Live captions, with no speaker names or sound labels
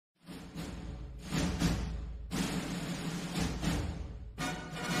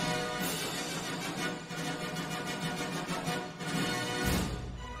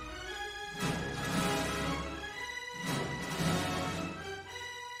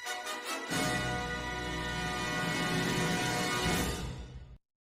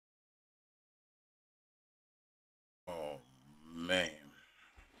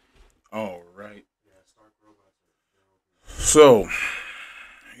So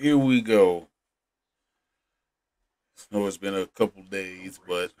here we go. I know it's been a couple days,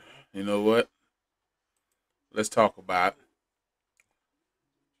 but you know what? Let's talk about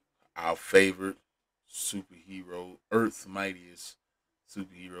our favorite superhero, Earth's mightiest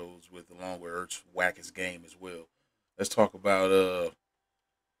superheroes, with along with Earth's wackest game as well. Let's talk about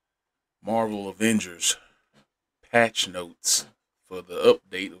Marvel Avengers patch notes for the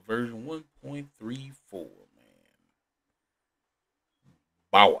update of version 1.34.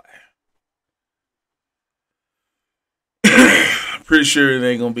 Man, bow. Pretty sure it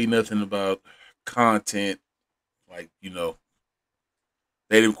ain't gonna be nothing about content. Like they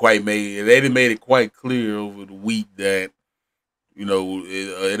didn't made it quite clear over the week that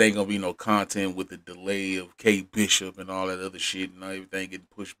it ain't gonna be no content with the delay of K Bishop and all that other shit and everything getting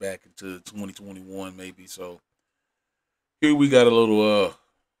pushed back into 2021 maybe. So here we got a little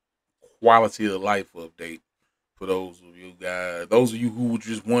quality of life update for those of you who were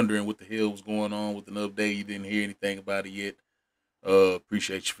just wondering what the hell was going on with an update. You didn't hear anything about it yet.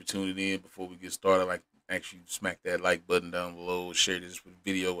 Appreciate you for tuning in. Before we get started, like, actually smack that like button down below, share this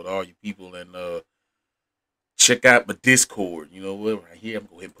video with all you people, and check out my Discord. You know what? Right here, I'm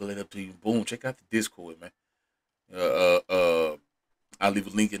gonna go ahead and pull it up to you. Boom! Check out the Discord, man. Uh, uh, uh, I'll leave a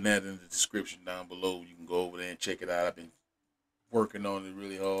link in that in the description down below. You can go over there and check it out. I've been working on it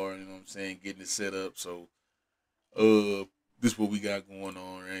really hard. You know what I'm saying? Getting it set up. So, this is what we got going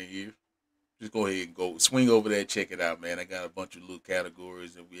on right here. Just go ahead and go swing over there, check it out, man. I got a bunch of little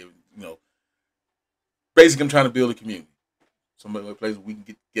categories that basically, I'm trying to build a community. Somebody a place where we can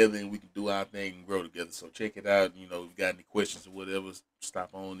get together and we can do our thing and grow together. So check it out. If you got any questions or whatever, stop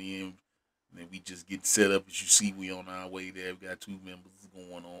on in. And then we just get set up. As you see, we on our way there. We got two members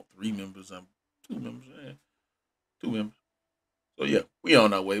going on, three members. Two members, yeah, two members. So yeah, we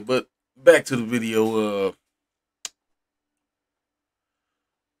on our way. But back to the video.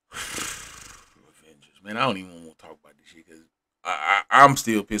 Avengers, man. I don't even want to talk about this shit because I'm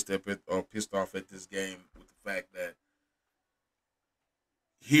still pissed off at this game with the fact that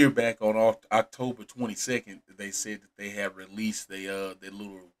here back on October 22nd, they said that they had released their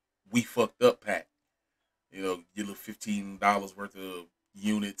little "We Fucked Up" pack. Your little $15 worth of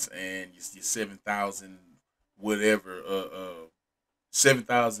units and your 7,000 whatever,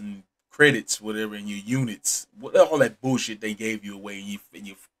 7,000 credits, whatever, in your units, all that bullshit they gave you away in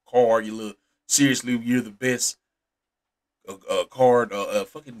your card, your little seriously, you're the best, card, a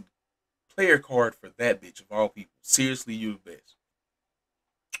fucking player card for that bitch of all people. Seriously, you're the best.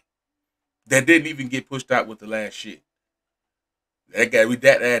 That didn't even get pushed out with the last shit. That guy, we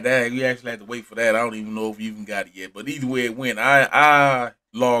actually had to wait for that. I don't even know if we even got it yet. But either way it went, I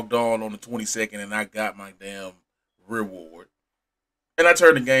logged on the 22nd and I got my damn reward. And I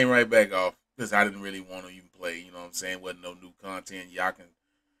turned the game right back off because I didn't really want to even play. You know what I'm saying? Wasn't no new content. Y'all can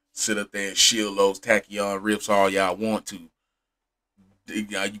sit up there and shield those tachyon rips all y'all want to.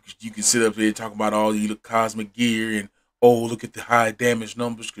 You can sit up here and talk about all the cosmic gear and, oh, look at the high damage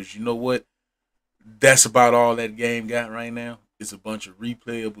numbers, because you know what? That's about all that game got right now. It's a bunch of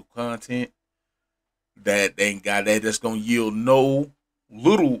replayable content that ain't got that's gonna yield no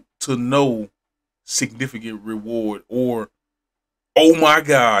little to no significant reward or oh my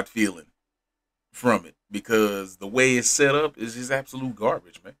god feeling from it, because the way it's set up is just absolute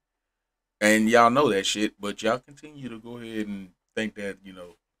garbage, man. And y'all know that shit, but y'all continue to go ahead and think that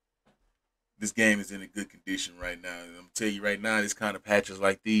this game is in a good condition right now. And I'm gonna tell you right now, this kind of patches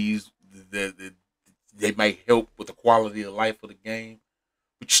like these, that they might help with the quality of life of the game,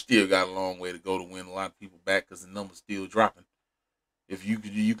 but you still got a long way to go to win a lot of people back because the numbers still dropping. If you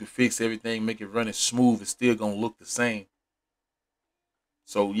could fix everything, make it run it smooth, it's still gonna look the same.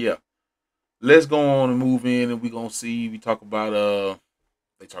 So yeah, let's go on and move in, and we gonna see. We talk about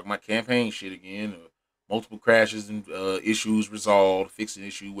they talk about campaign shit again. Multiple crashes and issues resolved. Fix an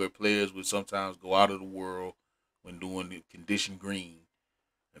issue where players would sometimes go out of the world when doing the condition green,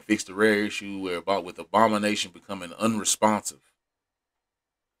 and fix the rare issue where about with Abomination becoming unresponsive.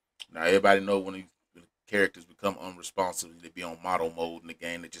 Now everybody know when the characters become unresponsive, they be on model mode in the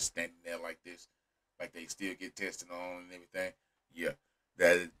game. They just standing there like this, like they still get tested on and everything. Yeah,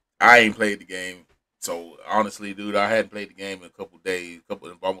 that I ain't played the game, so honestly, dude, I hadn't played the game in a couple days,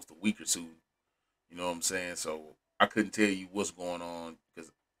 almost a week or two. You know what I'm saying? So I couldn't tell you what's going on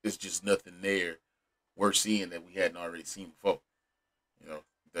because it's just nothing there worth seeing that we hadn't already seen before. You know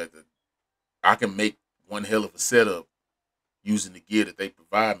that I can make one hell of a setup using the gear that they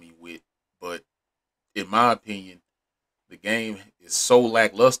provide me with, but in my opinion, the game is so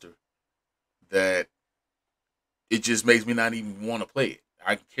lackluster that it just makes me not even want to play it.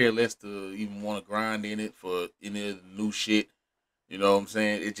 I care less to even want to grind in it for any of the new shit. You know what I'm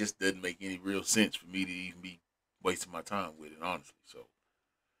saying? It just doesn't make any real sense for me to even be wasting my time with it, honestly. So,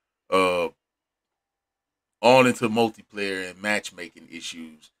 uh, on into multiplayer and matchmaking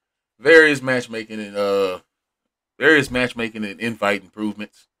issues. Various matchmaking and invite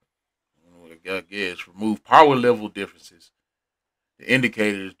improvements. I guess remove power level differences. The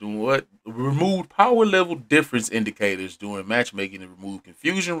indicators doing what? Remove power level difference indicators during matchmaking and remove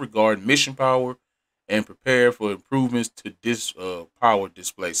confusion regarding mission power and prepare for improvements to this power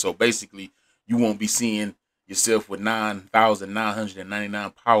display. So basically, you won't be seeing yourself with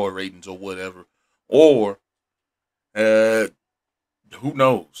 9,999 power ratings or whatever. Or, uh, who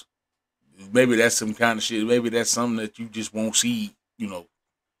knows? Maybe that's some kind of shit. Maybe that's something that you just won't see,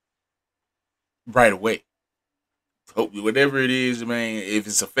 right away. Hope whatever it is, man, if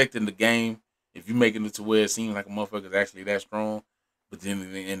it's affecting the game, if you're making it to where it seems like a motherfucker's actually that strong, but then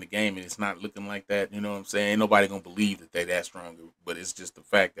in the game and it's not looking like that, you know what I'm saying? Ain't nobody gonna believe that they that strong, but it's just the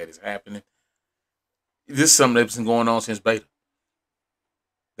fact that it's happening. This is something that's been going on since beta.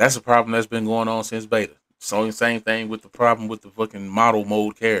 That's a problem that's been going on since beta. So same thing with the problem with the fucking model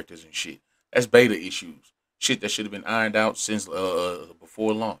mode characters and shit. That's beta issues. Shit that should have been ironed out since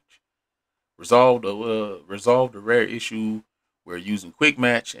before launch. Resolved a rare issue where using quick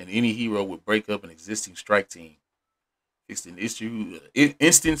match and any hero would break up an existing strike team. Fixed an issue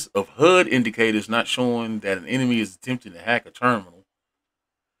instance of HUD indicators not showing that an enemy is attempting to hack a terminal.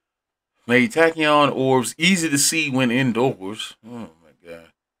 Made tachyon orbs easy to see when indoors. Oh my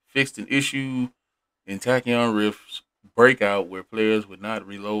god. Fixed an issue in tachyon rifts breakout where players would not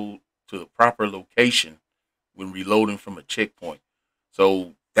reload to the proper location when reloading from a checkpoint.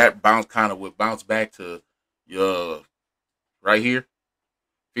 So that would bounce back to your right here.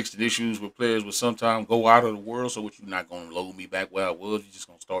 Fixed the issues where players would sometimes go out of the world. So what you're not gonna load me back where I was. You're just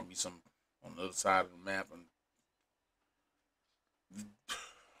gonna start me some on the other side of the map and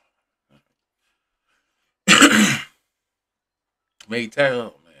made tag.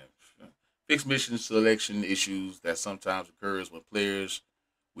 Oh man, fixed mission selection issues that sometimes occurs when players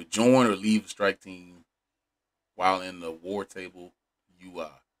would join or leave a strike team while in the war table UI.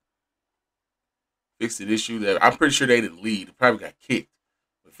 Fixed an issue that I'm pretty sure they didn't leave. They probably got kicked.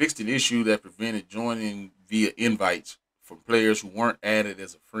 But fixed an issue that prevented joining via invites from players who weren't added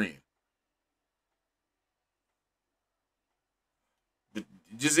as a friend. But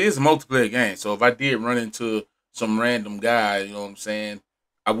it just is a multiplayer game. So if I did run into some random guy, you know what I'm saying,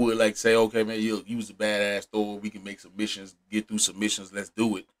 I would like say, okay, man, you was a badass Thor. We can make some missions, get through some missions. Let's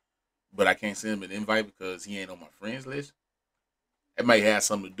do it. But I can't send him an invite because he ain't on my friends list. It might have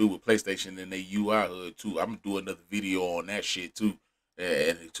something to do with PlayStation and their UI hood too. I'm gonna do another video on that shit too,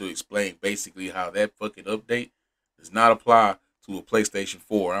 and to explain basically how that fucking update does not apply to a PlayStation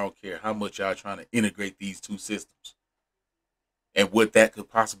 4. I don't care how much y'all trying to integrate these two systems and what that could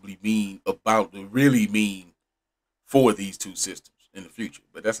possibly mean about the really mean for these two systems in the future.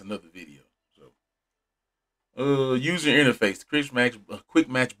 But that's another video. So, user interface. The quick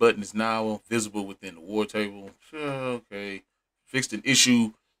match button is now visible within the war table. Okay. Fixed an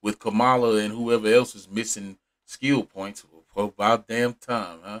issue with Kamala and whoever else is missing skill points for about damn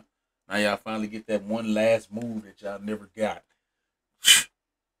time, huh? Now y'all finally get that one last move that y'all never got.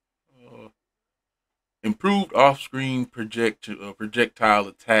 Improved off-screen projectile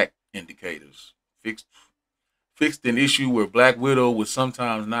attack indicators. Fixed an issue where Black Widow would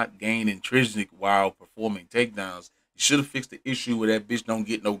sometimes not gain intrinsic while performing takedowns. You should have fixed the issue where that bitch don't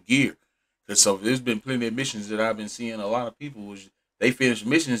get no gear. Because so there's been plenty of missions that I've been seeing a lot of people was they finish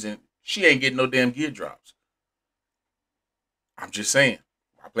missions and she ain't getting no damn gear drops. I'm just saying.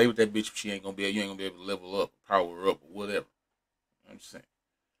 I play with that bitch, she ain't gonna be you ain't gonna be able to level up, power up, or whatever. I'm just saying.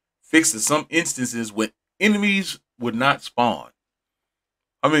 Fixed in some instances when enemies would not spawn.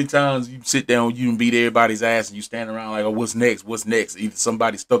 How many times you sit down, you beat everybody's ass, and you stand around like, oh, what's next? What's next? Either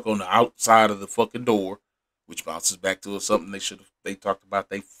somebody stuck on the outside of the fucking door, which bounces back to something they talked about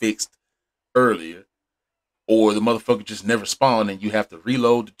they fixed earlier, or the motherfucker just never spawned and you have to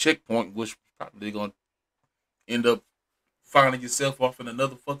reload the checkpoint, which probably gonna end up finding yourself off in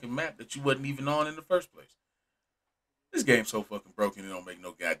another fucking map that you wasn't even on in the first place. This game's so fucking broken it don't make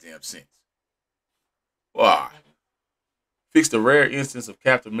no goddamn sense. Why? Fixed a rare instance of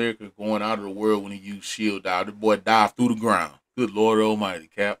Captain America going out of the world when he used shield dive. The boy dived through the ground. Good Lord Almighty,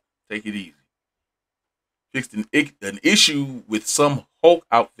 Cap. Take it easy. Fixed an issue with some Hulk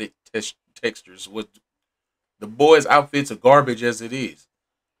outfit textures. The boy's outfits are garbage as it is.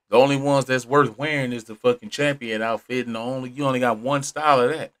 The only ones that's worth wearing is the fucking champion outfit, and you only got one style of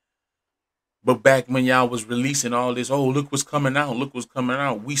that. But back when y'all was releasing all this, oh look what's coming out, look what's coming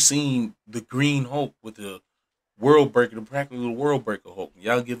out. We seen the Green Hulk with the world breaker, the practical world breaker Hulk.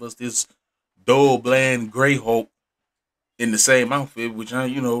 Y'all give us this dull, bland gray Hulk in the same outfit, which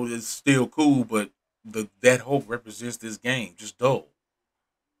is still cool, but that Hulk represents this game, just dull.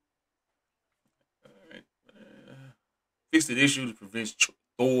 All right. Fix the issue to prevent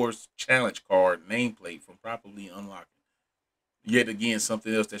Thor's challenge card nameplate from properly unlocking. Yet again,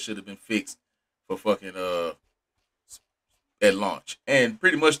 something else that should have been fixed for fucking at launch. And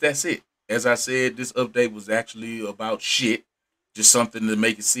pretty much that's it. As I said, this update was actually about shit. Just something to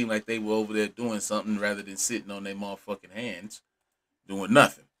make it seem like they were over there doing something rather than sitting on their motherfucking hands doing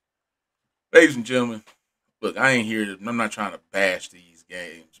nothing. Ladies and gentlemen, look, I ain't here to, I'm not trying to bash these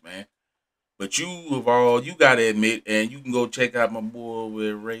games, man. But you gotta admit, and you can go check out my boy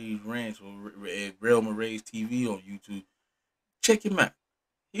with Ray's Ranch or at Realm Ray's TV on YouTube. Check him out.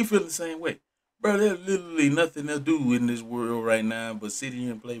 He feel the same way. Bro, there's literally nothing to do in this world right now but sit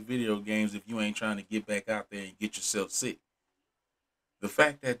here and play video games if you ain't trying to get back out there and get yourself sick. The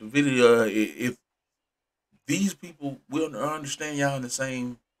fact that the video, if these people will understand y'all in the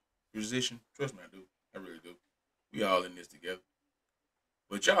same position, trust me, I do. I really do. We all in this together.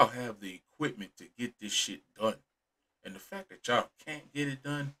 But y'all have the equipment to get this shit done. And the fact that y'all can't get it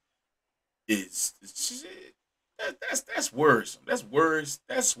done is that's worrisome. That's worse.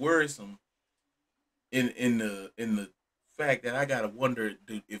 That's worrisome in the fact that I gotta wonder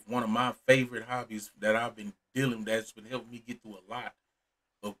if one of my favorite hobbies that I've been dealing that's been helping me get through a lot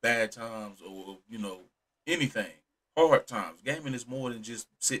of bad times or anything hard times. Gaming is more than just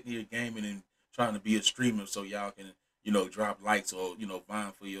sitting here gaming and trying to be a streamer so y'all can drop likes or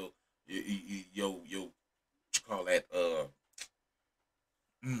vying for your what you call that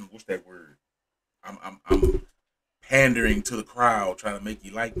what's that word? I'm pandering to the crowd, trying to make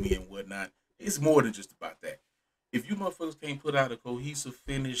you like me and whatnot. It's more than just about that. If you motherfuckers can't put out a cohesive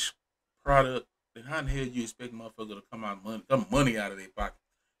finished product, then how in the hell you expect motherfucker to come money out of their pocket?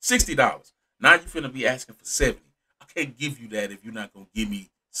 $60. Now you finna be asking for 70. I can't give you that if you're not gonna give me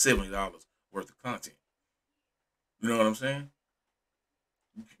 $70 worth of content. You know what I'm saying?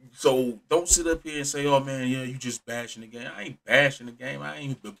 So don't sit up here and say, "Oh man, yeah, you just bashing the game." I ain't bashing the game. I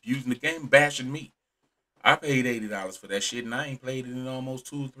ain't abusing the game. Bashing me. I paid $80 for that shit, and I ain't played it in almost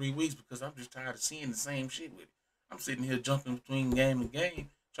 2 or 3 weeks because I'm just tired of seeing the same shit with it. I'm sitting here jumping between game and game,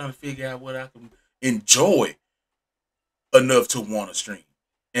 trying to figure out what I can enjoy enough to want to stream,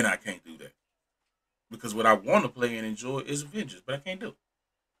 and I can't do that because what I want to play and enjoy is Avengers, but I can't do it.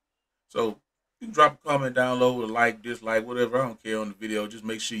 So you can drop a comment down low, or like, dislike, whatever. I don't care on the video. Just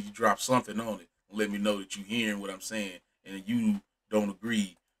make sure you drop something on it and let me know that you hearing what I'm saying and you don't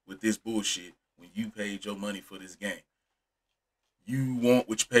agree with this bullshit when you paid your money for this game. You want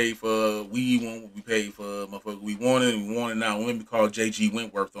what you paid for. We want what we paid for. Motherfucker, we want it and we want it now. Let me call JG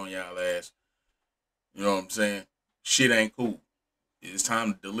Wentworth on y'all ass. You know what I'm saying? Shit ain't cool. It's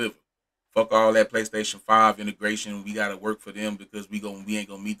time to deliver. Fuck all that PlayStation 5 integration. We gotta work for them because we ain't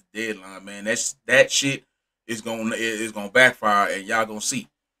gonna meet the deadline, man. That shit is gonna backfire and y'all gonna see.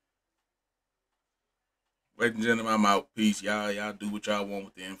 Ladies and gentlemen, I'm out. Peace. Y'all do what y'all want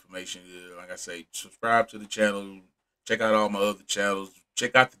with the information. Like I say, subscribe to the channel. Check out all my other channels.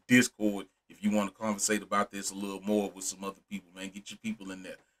 Check out the Discord if you want to conversate about this a little more with some other people, man. Get your people in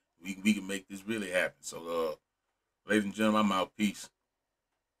there. We can make this really happen. So, ladies and gentlemen, I'm out. Peace.